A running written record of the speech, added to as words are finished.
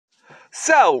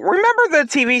So, remember the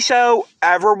TV show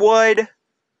Everwood?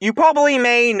 You probably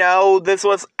may know this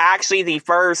was actually the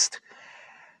first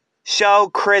show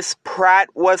Chris Pratt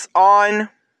was on,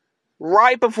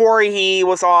 right before he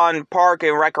was on Park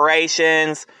and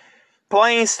Recreations,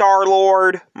 playing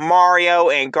Star-Lord, Mario,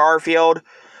 and Garfield.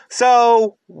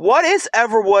 So, what is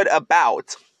Everwood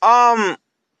about? I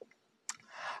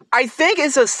think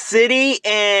it's a city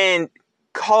in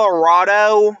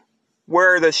Colorado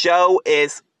where the show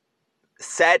is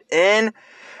set in.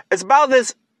 It's about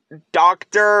this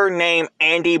doctor named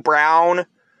Andy Brown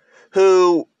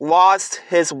who lost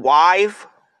his wife,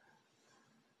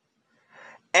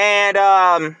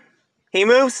 and he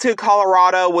moves to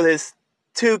Colorado with his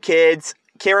 2 kids.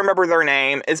 Can't remember their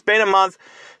name. It's been a month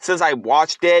since I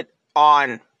watched it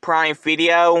on Prime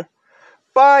Video,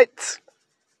 but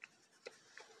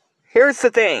here's the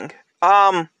thing.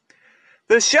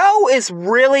 The show is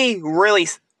really, really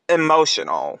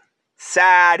emotional,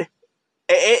 sad.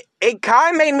 It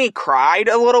kind of made me cry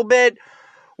a little bit,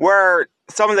 where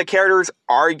some of the characters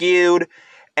argued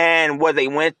and what they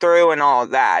went through and all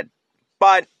of that.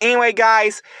 But anyway,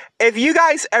 guys, if you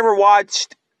guys ever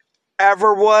watched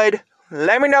Everwood,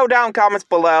 let me know down in the comments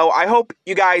below. I hope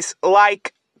you guys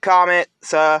like, comment,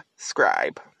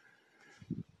 subscribe.